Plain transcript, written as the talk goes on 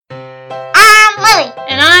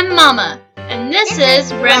I'm Mama, and this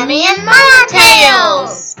is Remy and Mama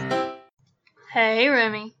Tales! Hey,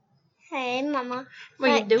 Remy. Hey, Mama. What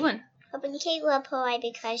are you doing? Helping Kate will play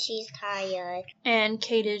because she's tired. And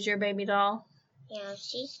Kate is your baby doll? Yeah,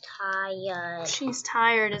 she's tired. She's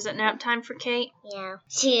tired. Is it nap time for Kate? Yeah.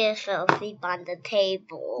 She fell asleep on the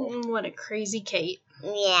table. What a crazy Kate.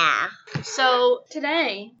 Yeah. So,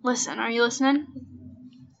 today, listen, are you listening?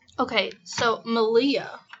 Okay, so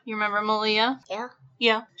Malia, you remember Malia? Yeah.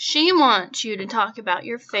 Yeah. She wants you to talk about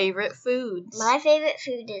your favorite foods. My favorite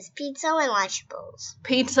food is pizza and Lunchables.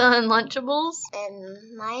 Pizza and Lunchables?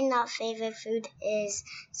 And my not favorite food is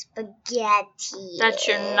spaghetti. That's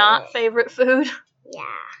your not favorite food?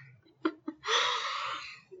 Yeah.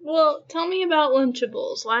 Well, tell me about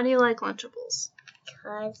Lunchables. Why do you like Lunchables?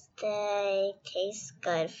 Because they taste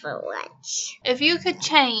good for lunch. If you could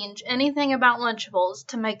change anything about Lunchables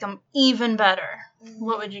to make them even better,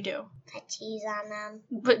 what would you do? Put cheese on them.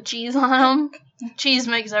 Put cheese on them? Cheese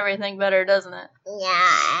makes everything better, doesn't it?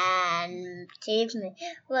 Yeah, and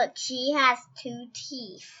look, she has 2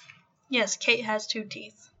 teeth. Yes, Kate has 2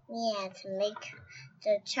 teeth. Yeah,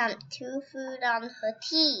 to chunk 2 food on her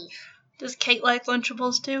teeth. Does Kate like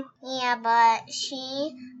Lunchables too? Yeah, but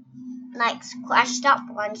she likes crushed up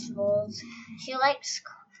Lunchables. She likes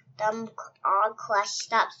them all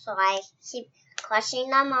crushed up, so I keep crushing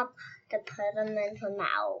them up to put them in her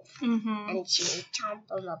mouth. Mm-hmm. And she chomp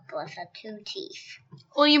them up with her 2 teeth.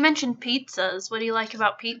 Well, you mentioned pizzas. What do you like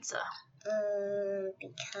about pizza?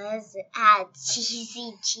 Because it has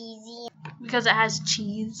cheesy. Because it has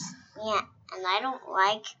cheese. Yeah, and I don't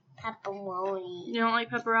like pepperoni. You don't like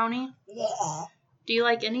pepperoni? Yeah. Do you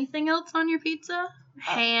like anything else on your pizza?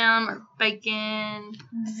 Ham or bacon?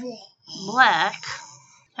 Black?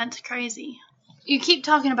 That's crazy. You keep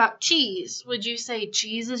talking about cheese. Would you say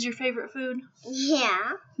cheese is your favorite food?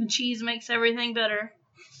 Yeah. Cheese makes everything better.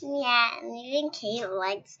 Yeah, and even Kate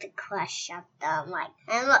likes to crush up them.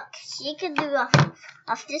 And look, she could do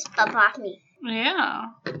off this above me. Yeah.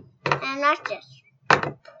 And that's just.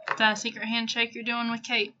 Is that a secret handshake you're doing with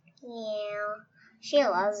Kate? Yeah. She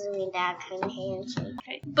loves me that kind of handshake.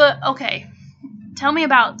 Okay. But, okay. Tell me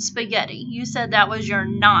about spaghetti. You said that was your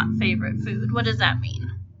not favorite food. What does that mean?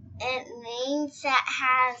 It means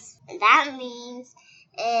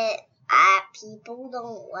people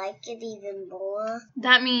don't like it even more.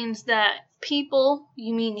 That means that people,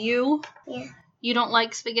 you mean you? Yeah. You don't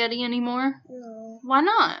like spaghetti anymore? No. Why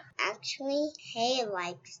not? Actually, Kate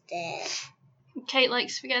likes it. Kate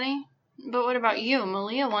likes spaghetti? But what about you?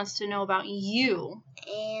 Malia wants to know about you.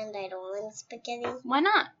 And I don't like spaghetti. Why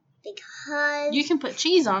not? Because... You can put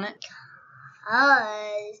cheese on it.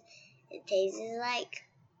 Because it tastes like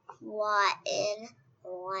rotten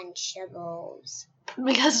Lunchables.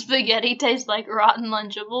 Because spaghetti tastes like rotten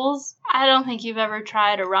Lunchables? I don't think you've ever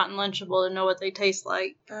tried a rotten Lunchable to know what they taste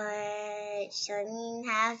like. But Charlene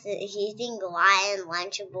has it. She thinks rotten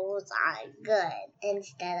Lunchables are good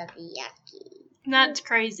instead of yucky. That's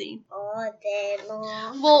crazy. All day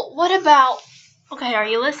long. Well, what about... Okay, are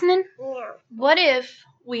you listening? Yeah. What if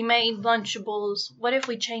we made Lunchables... What if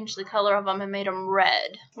we changed the color of them and made them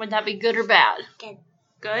red? Would that be good or bad? Good.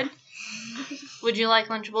 Good? Would you like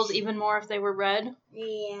Lunchables even more if they were red?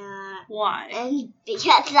 Yeah. Why? And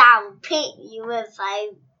because I'll paint you if I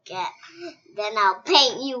get... Then I'll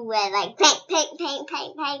paint you red. Like paint.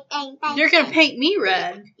 You're going to paint me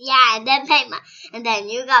red. Yeah, and then and then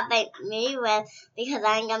you got paint me red because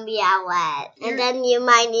I'm going to be out wet. And then you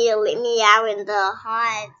might need to leave me out in the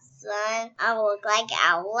hot sun. I will look like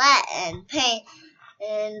out wet and paint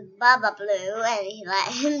in Bubba Blue and he let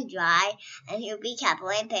him dry and he'll be Capo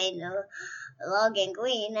and paint Logan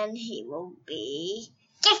Green and he will be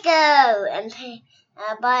Gecko and paint.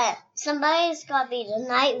 But somebody's got to be the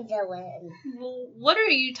night villain. What are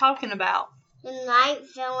you talking about? The night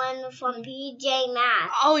villain from PJ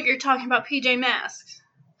Masks. Oh, you're talking about PJ Masks.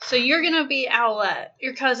 So you're going to be Owlette.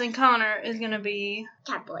 Your cousin Connor is going to be...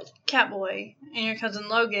 Catboy. And your cousin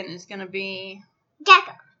Logan is going to be...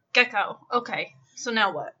 Gecko. Okay. So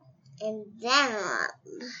now what? And then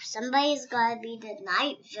somebody's got to be the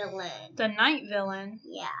night villain. The night villain?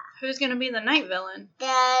 Yeah. Who's going to be the night villain?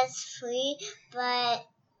 There's 3, but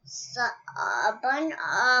a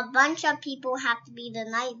bunch of people have to be the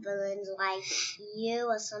night villains, like you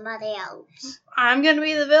or somebody else. I'm going to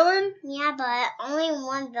be the villain? Yeah, but only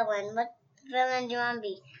one villain. What villain do you want to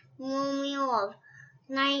be? Romeo or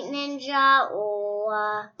Night Ninja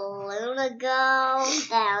or Little Girl?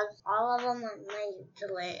 All of them are night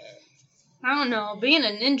villains. I don't know. Being a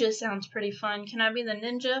ninja sounds pretty fun. Can I be the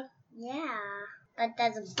ninja? Yeah. But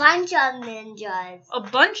there's a bunch of ninjas. A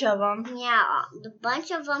bunch of them? Yeah, the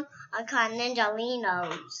bunch of them are called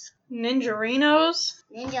Ninjalinos. Ninjarinos?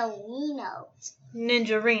 Ninjalinos.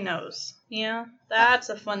 Ninjarinos. Yeah, that's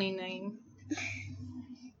a funny name.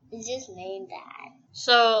 It's just named that.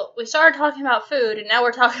 So, we started talking about food, and now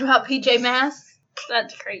we're talking about PJ Masks?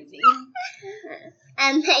 That's crazy.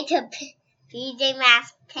 And make a PJ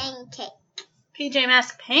Masks pancake. PJ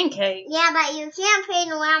Masks pancake? Yeah, but you can't put it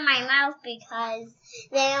around my mouth because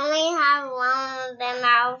they only have one of their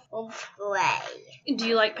mouth way. Do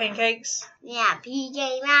you like pancakes? Yeah,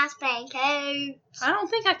 PJ Masks pancakes. I don't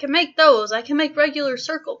think I can make those. I can make regular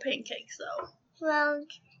circle pancakes, though. Well,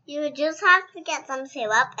 you just have to get some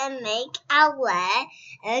syrup and make Owlette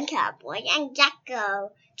and Cowboy and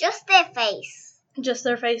Gecko. Just their face. Just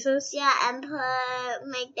their faces? Yeah, and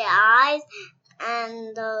make their eyes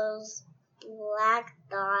and those black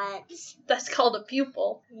dots. That's called a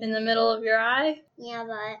pupil in the middle of your eye? Yeah,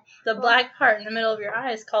 but... The black part in the middle of your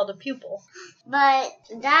eye is called a pupil. But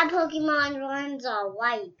that Pokemon ones are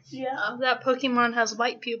white. Yeah, that Pokemon has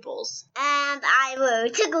white pupils. And I will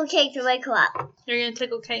tickle Kate to wake her up. You're going to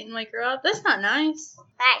tickle Kate and wake her up? That's not nice.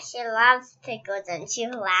 But she loves tickles and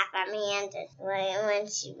she'll laugh at me and just when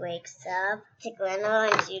she wakes up, tickling her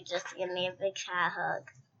and she'll just give me a big fat hug.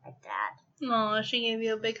 Like that. Oh, she gave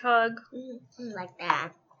you a big hug. Like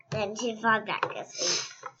that. Then she falls back asleep.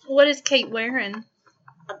 What is Kate wearing?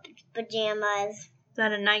 Pajamas. Is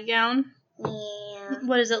that a nightgown? Yeah.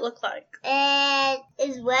 What does it look like? It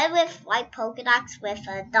is red with white polka dots with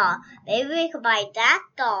a doll. Maybe we could buy that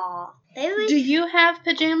doll. Do you have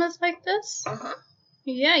pajamas like this? Uh-huh.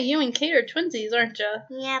 Yeah, you and Kate are twinsies, aren't you?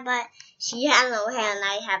 Yeah, but she has no hair and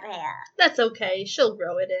I have hair. That's okay. She'll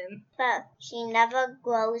grow it in. But she never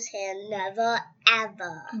grows hair. Never,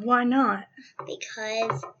 ever. Why not?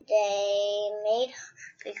 Because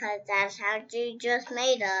that's how she just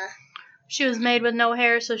made her. She was made with no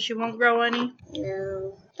hair, so she won't grow any?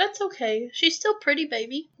 No. That's okay. She's still pretty,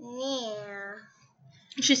 baby. Yeah.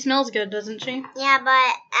 She smells good, doesn't she? Yeah,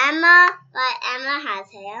 but Emma has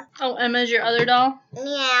hair. Oh, Emma's your other doll?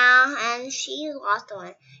 Yeah, and she lost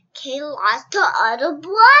one. Kate lost her other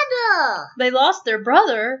brother. They lost their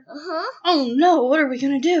brother? Uh-huh. Oh, no. What are we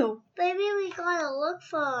going to do? Baby, we gotta look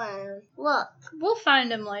for him. Look. We'll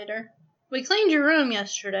find him later. We cleaned your room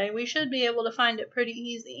yesterday. We should be able to find it pretty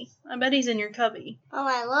easy. I bet he's in your cubby. Oh,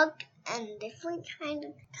 I looked in different kind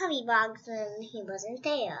of cubby box and he wasn't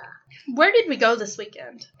there. Where did we go this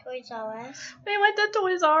weekend? Toys R Us. We went to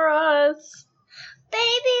Toys R Us. Baby,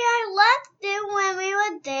 I left it when we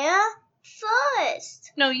were there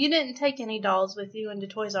first. No, you didn't take any dolls with you into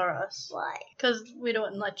Toys R Us. Why? Because we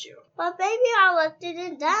wouldn't let you. But baby, I left it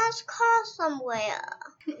in Dad's car somewhere.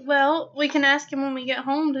 Well, we can ask him when we get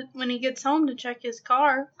home, when he gets home to check his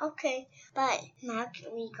car. Okay, but now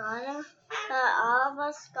all of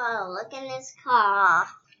us gotta look in his car.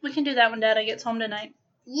 We can do that when Dada gets home tonight.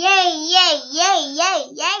 Yay, yay, yay, yay,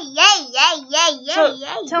 yay, yay, yay, yay, yay, So,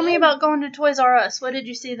 yay. tell me about going to Toys R Us. What did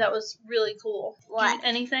you see that was really cool? What?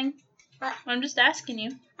 Anything? What? I'm just asking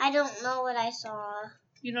you. I don't know what I saw.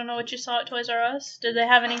 You don't know what you saw at Toys R Us? Did they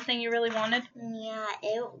have anything you really wanted? Yeah,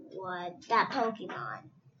 it was that Pokemon.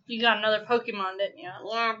 You got another Pokemon, didn't you?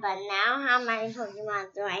 Yeah, but now how many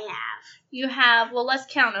Pokemon do I have? You have, well, let's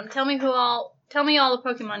count them. Tell me all the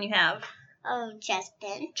Pokemon you have. Oh,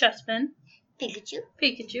 Chespin. Chespin. Pikachu.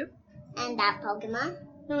 Pikachu. And that Pokemon.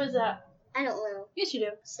 Who is that? I don't know. Yes, you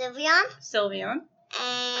do. Sylveon. Sylveon.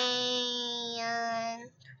 And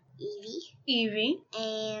Eevee. Eevee.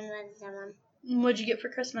 And what's that one? What'd you get for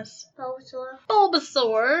Christmas? Bulbasaur.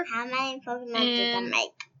 Bulbasaur. How many Pokemon did I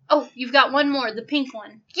make? Oh, you've got one more, the pink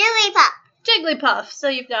one. Jigglypuff. Jigglypuff. So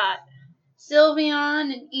you've got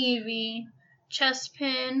Sylveon and Eevee,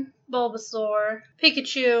 Chespin, Bulbasaur,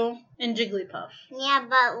 Pikachu, and Jigglypuff. Yeah,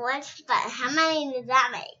 but how many did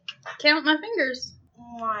that make? Count my fingers.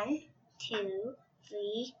 1, 2,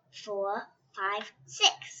 3, 4, 5,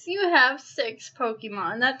 6. You have 6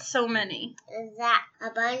 Pokemon. That's so many. Is that a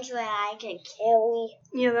bunch where I could carry?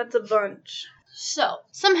 Yeah, that's a bunch. So,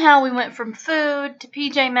 somehow we went from food to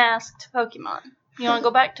PJ Masks to Pokemon. You want to go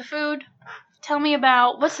back to food? Tell me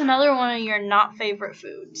about, what's another one of your not favorite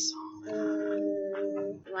foods?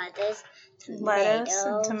 Lettuce, tomatoes. Lettuce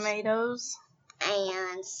and tomatoes.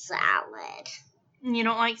 And salad. You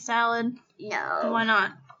don't like salad? No. Why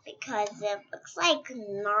not? Because it looks like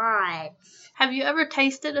nuts. Have you ever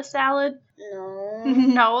tasted a salad? No.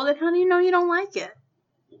 No, then how do you know you don't like it?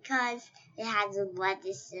 Because it has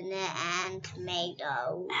lettuce in it and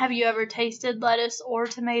tomatoes. Have you ever tasted lettuce or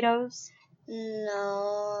tomatoes?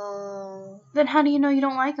 No. Then how do you know you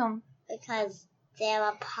don't like them? Because they're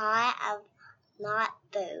a part of not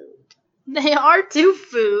food. They are too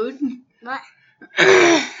food. What?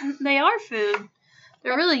 They are food.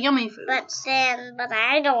 They're really yummy foods. But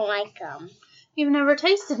I don't like them. You've never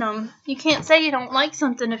tasted them. You can't say you don't like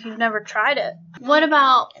something if you've never tried it.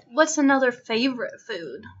 What's another favorite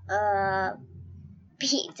food?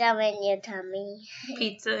 Pizza in your tummy.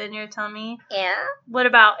 Pizza in your tummy? Yeah. What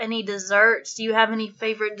about any desserts? Do you have any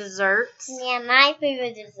favorite desserts? Yeah, my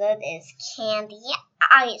favorite dessert is candy,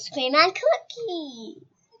 ice cream, and cookies.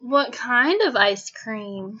 What kind of ice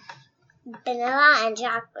cream? Vanilla and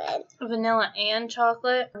chocolate. Vanilla and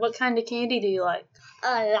chocolate? What kind of candy do you like?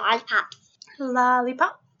 Lollipops.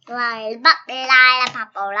 Lollipop. Lollipop,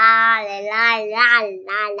 lollipop, oh,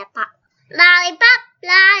 lollipop. Lollipop,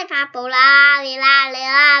 lollipop, oh,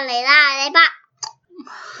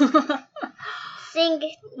 lollipop. Sing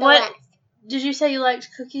what? Did you say you liked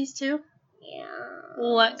cookies too? Yeah.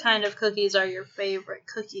 What kind of cookies are your favorite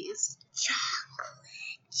cookies?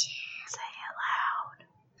 Chocolate chip. Say it loud.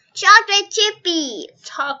 Chocolate chippy.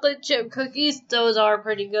 Chocolate chip cookies? Those are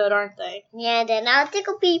pretty good, aren't they? Yeah, they're not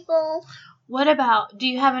tickle people. What about, do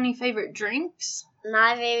you have any favorite drinks?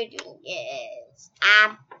 My favorite drink is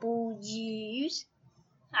apple juice.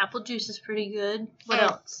 Apple juice is pretty good. What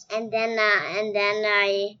else? And then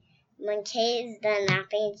when Kate's done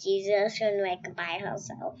napping, she's just gonna make it by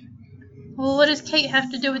herself. Well, what does Kate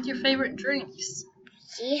have to do with your favorite drinks?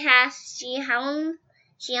 She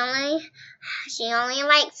only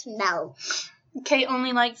likes milk. Kate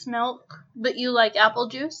only likes milk, but you like apple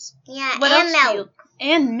juice? Yeah, what and else milk.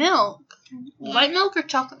 And milk. Yeah. White milk or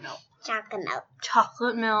chocolate milk? Chocolate milk.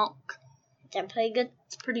 Chocolate milk. They're pretty good.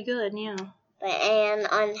 It's pretty good, yeah. And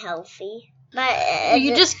unhealthy. But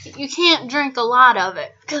you can't drink a lot of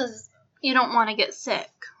it because you don't want to get sick.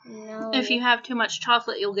 No. If you have too much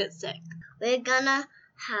chocolate, you'll get sick. We're gonna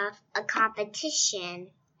have a competition.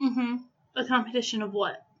 A competition of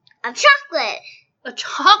what? Of chocolate. A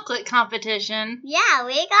chocolate competition? Yeah,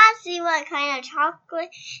 we gotta see what kind of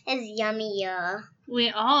chocolate is yummier.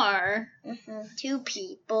 We are. 2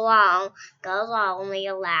 people. Girls are only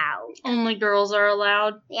allowed. Only girls are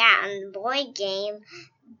allowed? Yeah, and the boy game,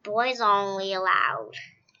 boys are only allowed.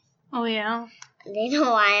 Oh, yeah? Do you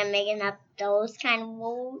know why I'm making up those kind of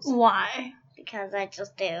rules? Why? Because I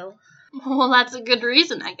just do. Well, that's a good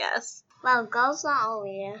reason, I guess. Well, girls are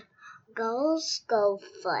only. Girls go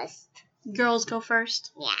first. Girls go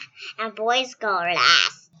first? Yeah, and boys go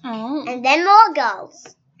last. Oh. And then more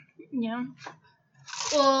girls. Yeah.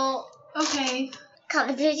 Well, okay.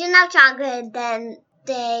 Competition of chocolate, then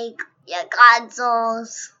they got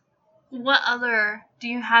those. What other? Do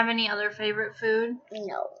you have any other favorite food?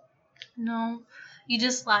 No. No? You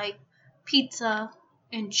just like pizza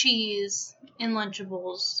and cheese and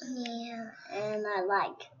Lunchables. Yeah, and I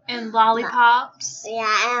like. And lollipops.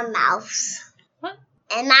 Yeah, and mouse. What?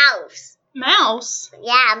 And mouse. Mouse?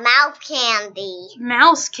 Yeah, mouse candy.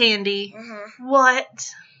 Mouse candy?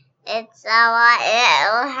 What? It's it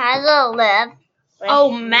has a lip.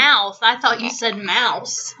 Oh, mouth. I thought you said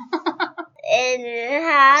mouse. It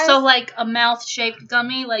has. So like a mouth-shaped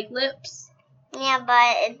gummy, like lips? Yeah,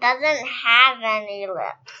 but it doesn't have any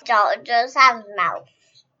lips. So it just has mouth.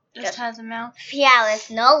 Just has a mouth? Yeah,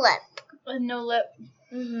 with no lip. With no lip.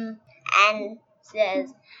 And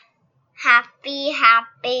says, happy,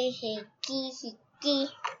 happy, hickey, hickey.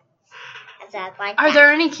 Like Are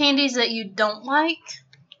there any candies that you don't like?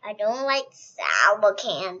 I don't like sour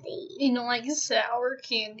candy. You don't like sour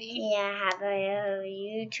candy? Yeah, have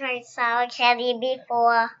you tried sour candy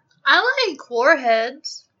before? I like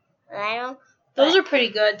Warheads. I don't. Those are pretty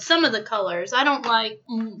good. Some of the colors. I don't like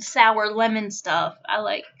sour lemon stuff. I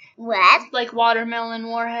like what? Like watermelon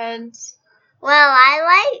Warheads. Well, I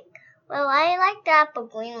like the apple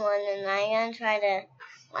green one, and I'm gonna try the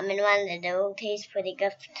lemon one. That will taste pretty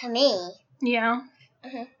good to me. Yeah.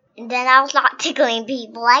 And then I'll start tickling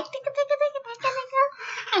people like tickle.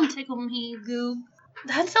 And tickle me, goob.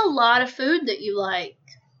 That's a lot of food that you like.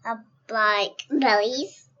 Like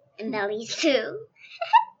bellies and bellies too.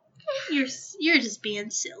 You're just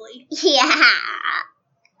being silly. Yeah.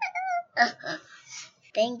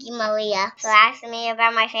 Thank you, Malia, for asking me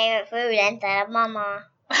about my favorite food instead of Mama.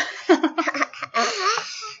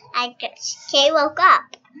 Kate woke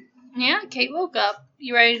up. Yeah, Kate woke up.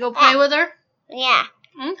 You ready to go play with her? Yeah.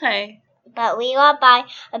 Okay. But we gotta buy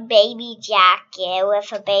a baby jacket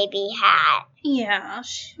with a baby hat. Yeah,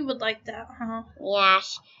 she would like that, huh? Yeah.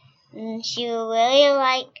 She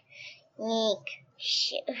really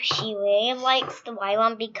She really likes the white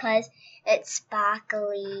one because it's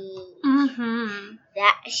sparkly.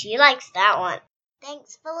 She likes that one.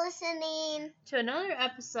 Thanks for listening to another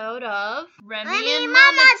episode of Remy and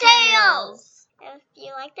Mama Tales. If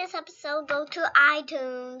you like this episode, go to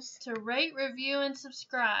iTunes to rate, review, and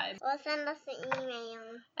subscribe. Or send us an email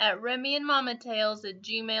at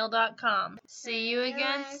RemmyandMamaTales@gmail.com. See you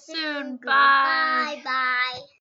again soon. Bye. Bye.